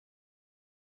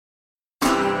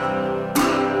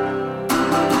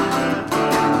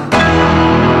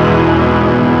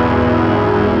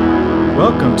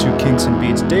welcome to Kinks and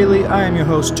Beats Daily. I am your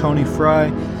host, Tony Fry.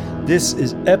 This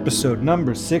is episode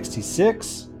number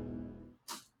 66.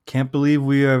 Can't believe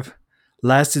we have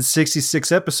lasted 66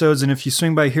 episodes, and if you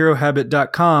swing by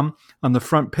HeroHabit.com, on the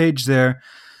front page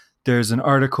there's an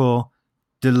article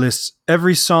that lists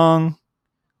every song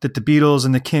that the Beatles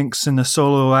and the Kinks and the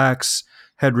solo acts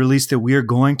had released that we are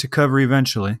going to cover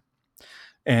eventually.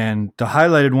 And the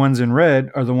highlighted ones in red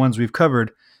are the ones we've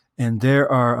covered. And there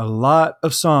are a lot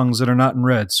of songs that are not in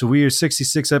red. So we are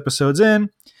 66 episodes in,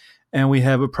 and we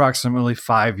have approximately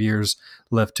 5 years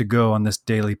left to go on this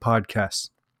daily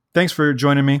podcast. Thanks for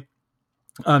joining me.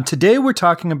 Today we're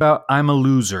talking about I'm a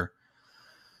Loser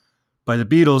by the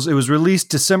Beatles. It was released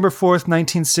December 4th,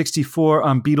 1964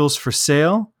 on Beatles for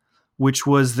Sale, which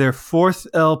was their fourth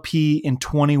LP in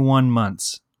 21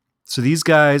 months. So these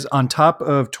guys, on top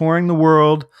of touring the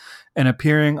world and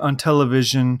appearing on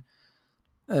television,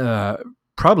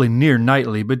 probably near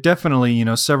nightly, but definitely,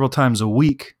 several times a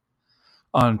week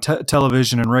on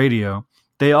television and radio,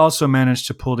 they also managed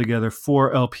to pull together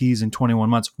 4 LPs in 21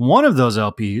 months. One of those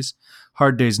LPs,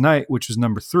 Hard Day's Night, which was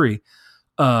number 3,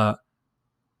 was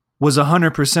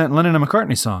 100% Lennon and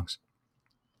McCartney songs.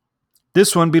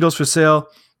 This one, Beatles for Sale,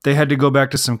 they had to go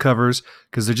back to some covers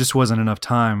because there just wasn't enough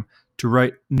time to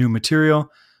write new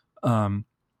material. And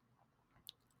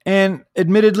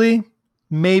admittedly,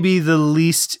 maybe the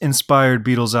least inspired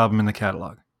Beatles album in the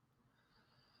catalog.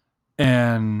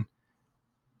 And,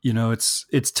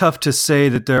 it's tough to say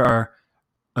that there are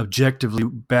objectively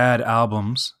bad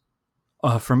albums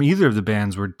from either of the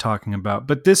bands we're talking about,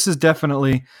 but this is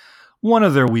definitely one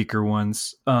of their weaker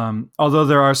ones, although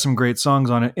there are some great songs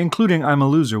on it, including I'm a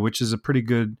Loser, which is a pretty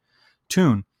good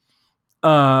tune.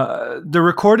 The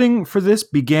recording for this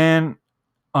began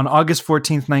on August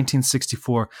 14th,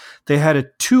 1964. They had a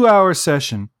 2-hour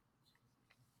session.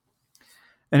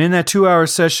 And in that 2-hour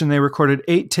session, they recorded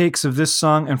 8 takes of this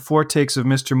song and 4 takes of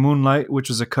Mr. Moonlight, which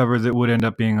was a cover that would end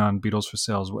up being on Beatles for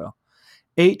Sale as well.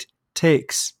 8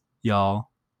 takes,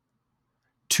 y'all.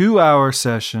 2-hour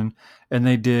session, and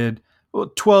they did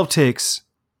 12 takes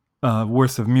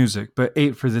worth of music, but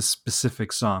 8 for this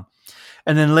specific song.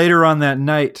 And then later on that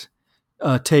night,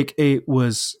 take 8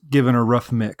 was given a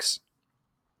rough mix.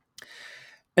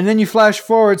 And then you flash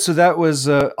forward, so that was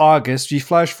August. You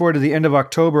flash forward to the end of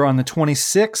October on the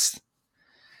 26th,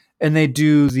 and they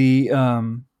do the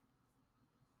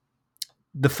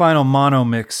final mono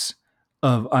mix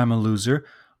of I'm a Loser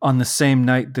on the same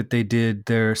night that they did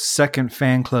their second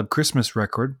fan club Christmas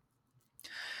record.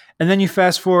 And then you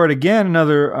fast forward again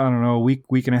another, a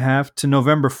week and a half to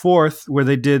November 4th, where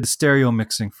they did the stereo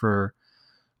mixing for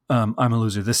I'm a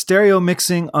Loser. The stereo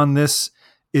mixing on this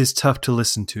is tough to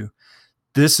listen to.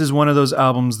 This is one of those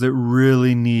albums that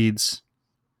really needs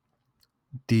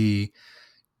the,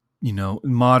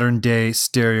 modern day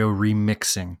stereo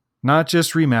remixing, not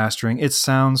just remastering. It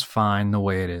sounds fine the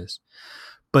way it is,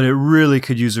 but it really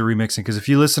could use a remixing, because if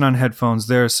you listen on headphones,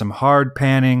 there are some hard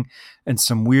panning and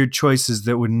some weird choices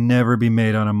that would never be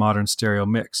made on a modern stereo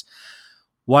mix.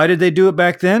 Why did they do it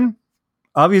back then?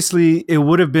 Obviously, it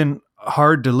would have been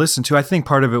hard to listen to. I think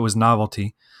part of it was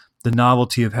novelty. The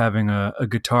novelty of having a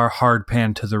guitar hard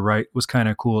pan to the right was kind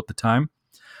of cool at the time.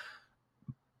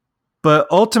 But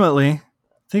ultimately, I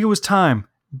think it was time.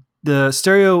 The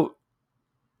stereo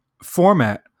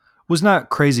format was not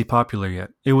crazy popular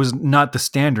yet. It was not the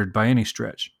standard by any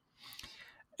stretch.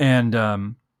 And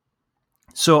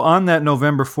so on that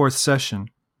November 4th session,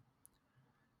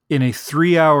 in a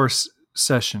 3-hour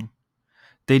session,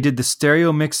 they did the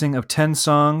stereo mixing of 10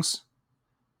 songs,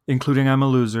 including I'm a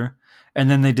Loser, and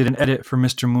then they did an edit for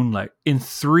Mr. Moonlight. In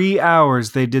 3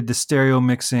 hours, they did the stereo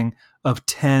mixing of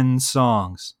 10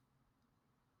 songs.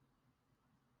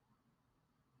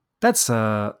 That's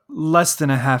less than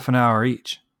a half an hour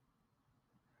each.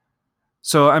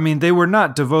 So, they were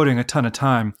not devoting a ton of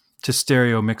time to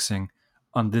stereo mixing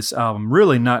on this album.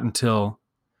 Really not until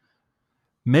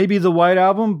maybe the White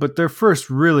Album, but their first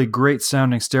really great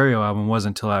sounding stereo album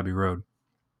wasn't until Abbey Road.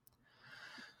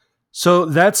 So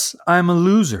that's I'm a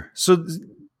Loser. So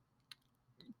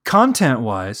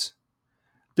content-wise,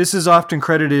 this is often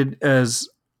credited as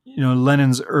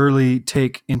Lennon's early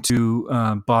take into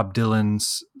Bob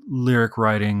Dylan's lyric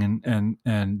writing and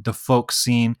the folk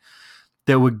scene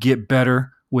that would get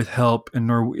better with help and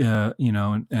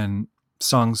and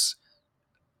songs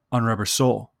on Rubber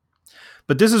Soul.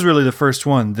 But this is really the first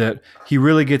one that he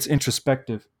really gets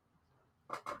introspective.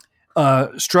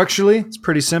 Structurally, it's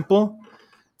pretty simple.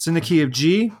 It's in the key of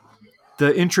G.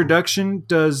 The introduction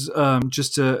does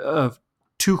just a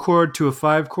 2 chord to a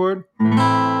 5 chord.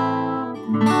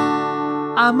 I'm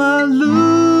a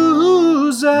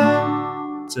loser.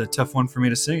 It's a tough one for me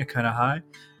to sing, a kind of high.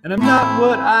 And I'm not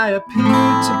what I appear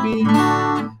to be.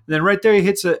 And then right there he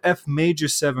hits a F major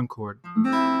 7 chord,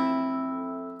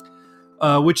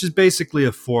 which is basically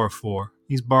a 4/4.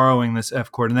 He's borrowing this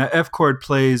F chord, and that F chord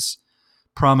plays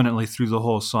prominently through the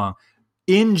whole song.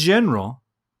 In general,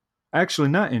 actually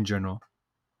not in general,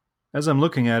 as I'm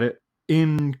looking at it,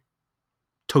 in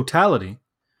totality,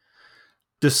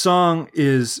 the song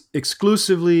is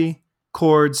exclusively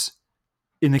chords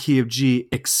in the key of G,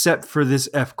 except for this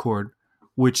F chord,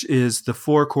 which is the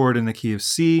 4 chord in the key of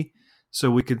C.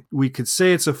 So we could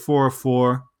say it's a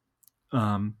 4/4,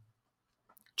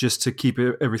 just to keep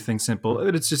everything simple.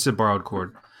 It's just a borrowed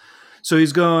chord. So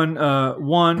he's going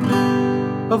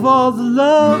 1 of all the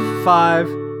love, 5,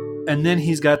 and then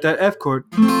he's got that F chord.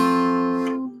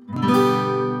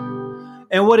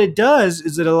 And what it does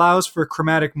is it allows for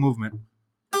chromatic movement.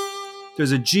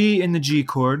 There's a G in the G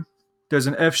chord. There's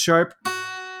an F sharp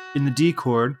in the D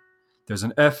chord. There's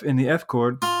an F in the F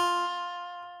chord.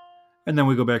 And then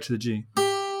we go back to the G.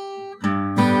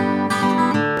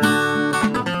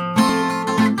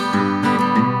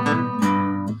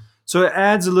 So it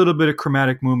adds a little bit of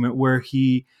chromatic movement where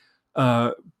he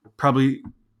probably,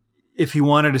 if he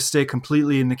wanted to stay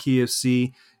completely in the key of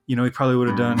C, he probably would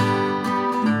have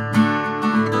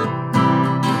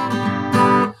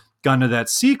gone to that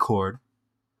C chord,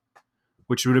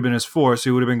 which would have been his 4. So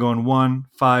he would have been going 1,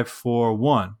 5, 4,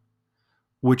 1,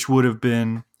 which would have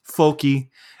been folky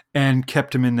and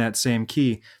kept him in that same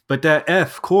key. But that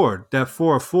F chord, that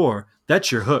 4/4,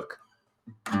 that's your hook.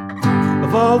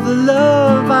 Of all the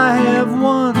love I have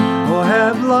won or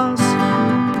have lost,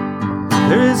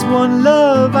 there is one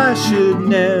love I should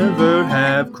never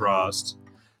have crossed.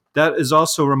 That is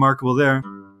also remarkable there.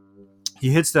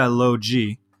 He hits that low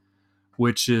G,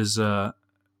 which is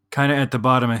kind of at the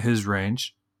bottom of his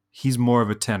range. He's more of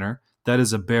a tenor. That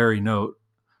is a bari note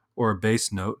or a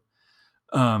bass note.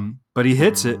 But he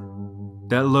hits it.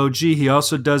 That low G. He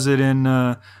also does it in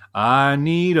I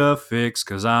need a fix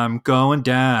because I'm going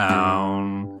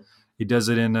down. He does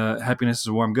it in Happiness is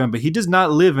a Warm Gun. But he does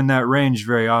not live in that range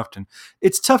very often.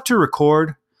 It's tough to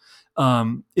record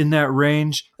in that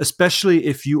range, especially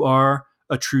if you are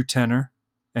a true tenor.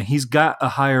 And he's got a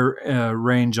higher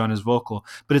range on his vocal.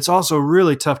 But it's also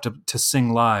really tough to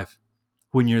sing live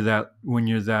when you're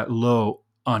that low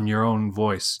on your own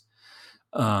voice.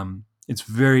 It's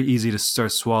very easy to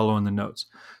start swallowing the notes.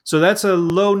 So that's a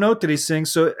low note that he sings.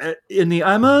 So in the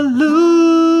I'm a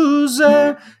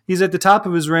loser, he's at the top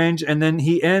of his range, and then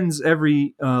he ends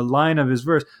every line of his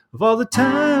verse of all the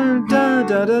time, da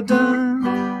da da da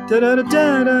da da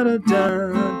da da da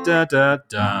da da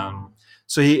da.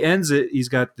 So he ends it. He's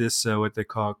got this what they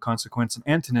call consequence and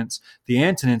antinence. The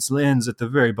antinence ends at the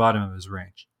very bottom of his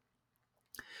range,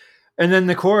 and then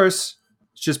the chorus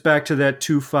is just back to that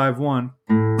 2-5-1.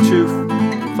 2,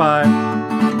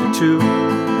 5, 2,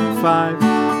 5,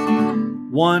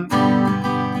 1,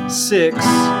 6,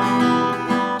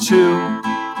 2,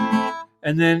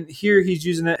 and then here he's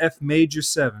using that F major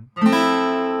 7,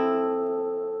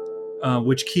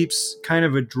 which keeps kind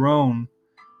of a drone.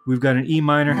 We've got an E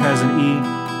minor has an E,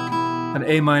 an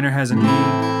A minor has an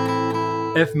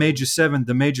E, F major 7,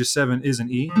 the major 7 is an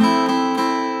E,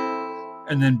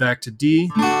 and then back to D.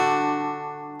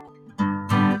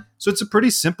 So it's a pretty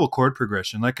simple chord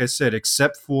progression. Like I said,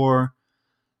 except for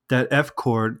that F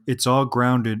chord, it's all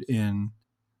grounded in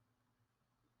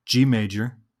G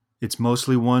major. It's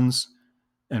mostly 1s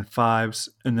and 5s,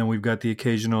 and then we've got the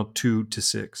occasional 2 to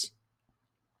 6.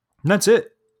 And that's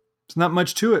it. There's not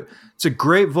much to it. It's a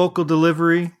great vocal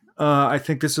delivery. I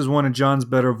think this is one of John's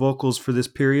better vocals for this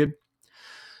period.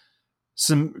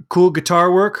 Some cool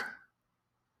guitar work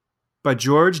by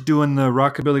George doing the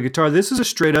rockabilly guitar. This is a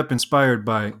straight up inspired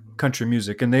by country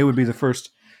music, and they would be the first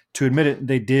to admit it.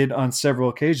 They did on several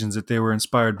occasions that they were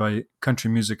inspired by country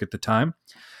music at the time.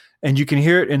 And you can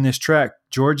hear it in this track.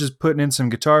 George is putting in some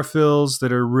guitar fills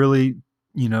that are really,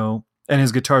 and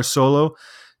his guitar solo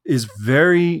is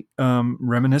very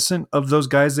reminiscent of those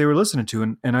guys they were listening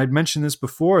to. And I'd mentioned this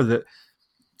before, that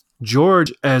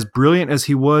George, as brilliant as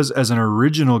he was as an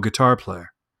original guitar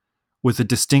player, with a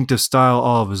distinctive style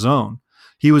all of his own,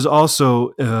 he was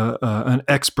also an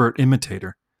expert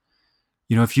imitator.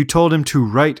 If you told him to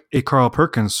write a Carl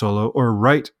Perkins solo or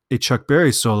write a Chuck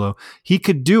Berry solo, he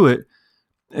could do it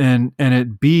and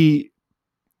it be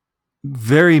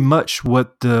very much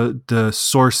what the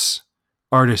source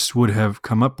artist would have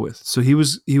come up with. So he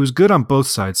was good on both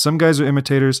sides. Some guys are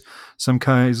imitators, some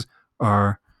guys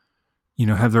are,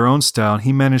 have their own style.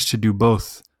 He managed to do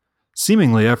both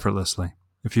seemingly effortlessly,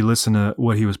 if you listen to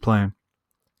what he was playing.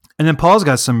 And then Paul's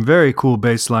got some very cool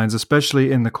bass lines,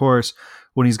 especially in the chorus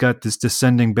when he's got this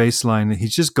descending bass line that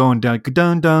he's just going down,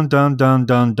 down, down, down, down,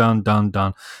 down, down, down,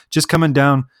 down, just coming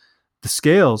down the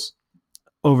scales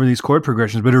over these chord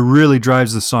progressions, but it really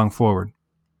drives the song forward.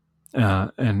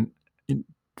 And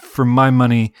for my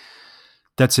money,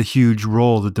 that's a huge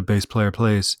role that the bass player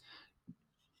plays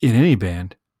in any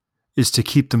band, is to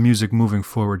keep the music moving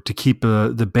forward, to keep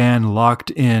the band locked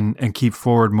in and keep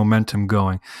forward momentum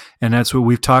going. And that's what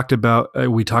we've talked about.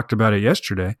 We talked about it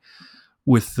yesterday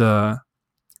with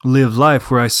Live Life,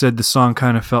 where I said the song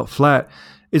kind of felt flat.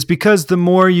 It's because the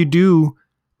more you do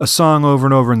a song over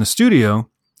and over in the studio,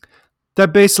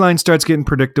 that bass line starts getting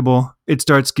predictable. It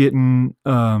starts getting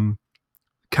kind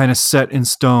of set in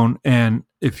stone. And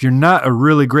if you're not a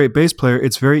really great bass player,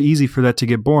 it's very easy for that to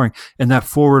get boring, and that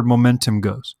forward momentum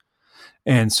goes.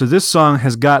 And so this song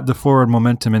has got the forward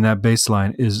momentum, and that bass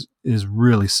line is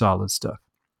really solid stuff.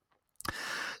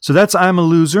 So that's I'm a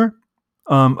Loser.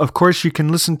 Of course, you can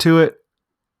listen to it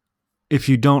if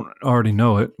you don't already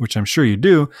know it, which I'm sure you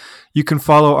do. You can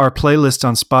follow our playlist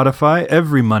on Spotify.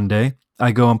 Every Monday,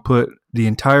 I go and put the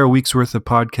entire week's worth of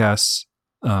podcasts,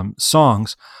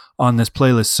 songs, on this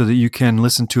playlist so that you can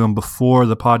listen to them before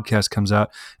the podcast comes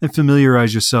out and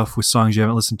familiarize yourself with songs you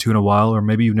haven't listened to in a while, or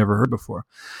maybe you've never heard before.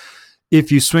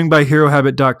 If you swing by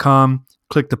herohabit.com,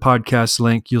 click the podcast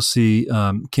link, you'll see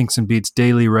Kinks and Beats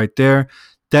Daily right there.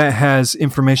 That has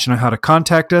information on how to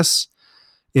contact us.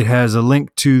 It has a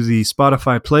link to the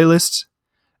Spotify playlist.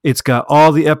 It's got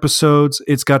all the episodes.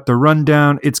 It's got the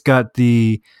rundown. It's got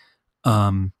the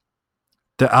album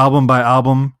by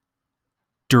album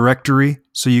directory,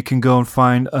 so you can go and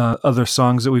find other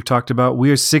songs that we've talked about. We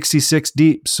are 66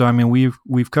 deep, so I mean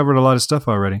we've covered a lot of stuff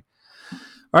already.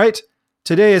 All right,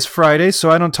 today is Friday, so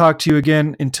I don't talk to you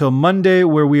again until Monday,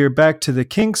 where we are back to the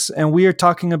Kinks, and we are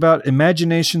talking about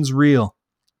Imagination's Real.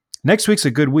 Next week's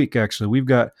a good week, actually. We've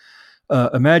got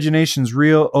Imagination's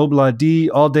Real, Obla D,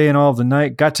 All Day and All of the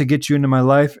Night, Got to Get You Into My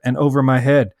Life, and Over My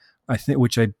Head, I think,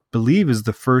 which I believe is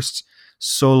the first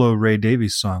solo Ray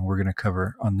Davies song we're going to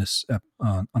cover on this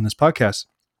podcast.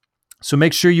 So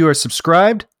make sure you are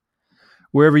subscribed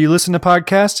wherever you listen to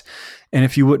podcasts, and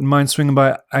if you wouldn't mind swinging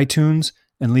by iTunes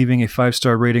and leaving a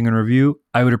 5-star rating and review,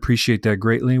 I would appreciate that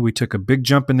greatly. We took a big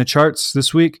jump in the charts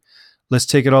this week. Let's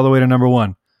take it all the way to number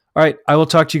 1. All right, I will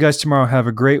talk to you guys tomorrow. Have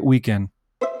a great weekend.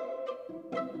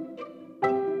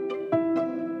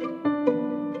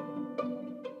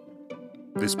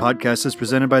 This podcast is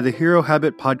presented by the Hero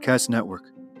Habit Podcast Network.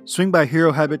 Swing by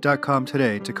herohabit.com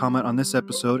today to comment on this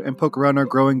episode and poke around our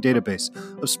growing database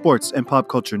of sports and pop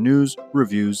culture news,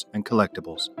 reviews, and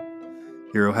collectibles.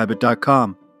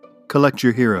 herohabit.com. Collect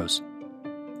your heroes.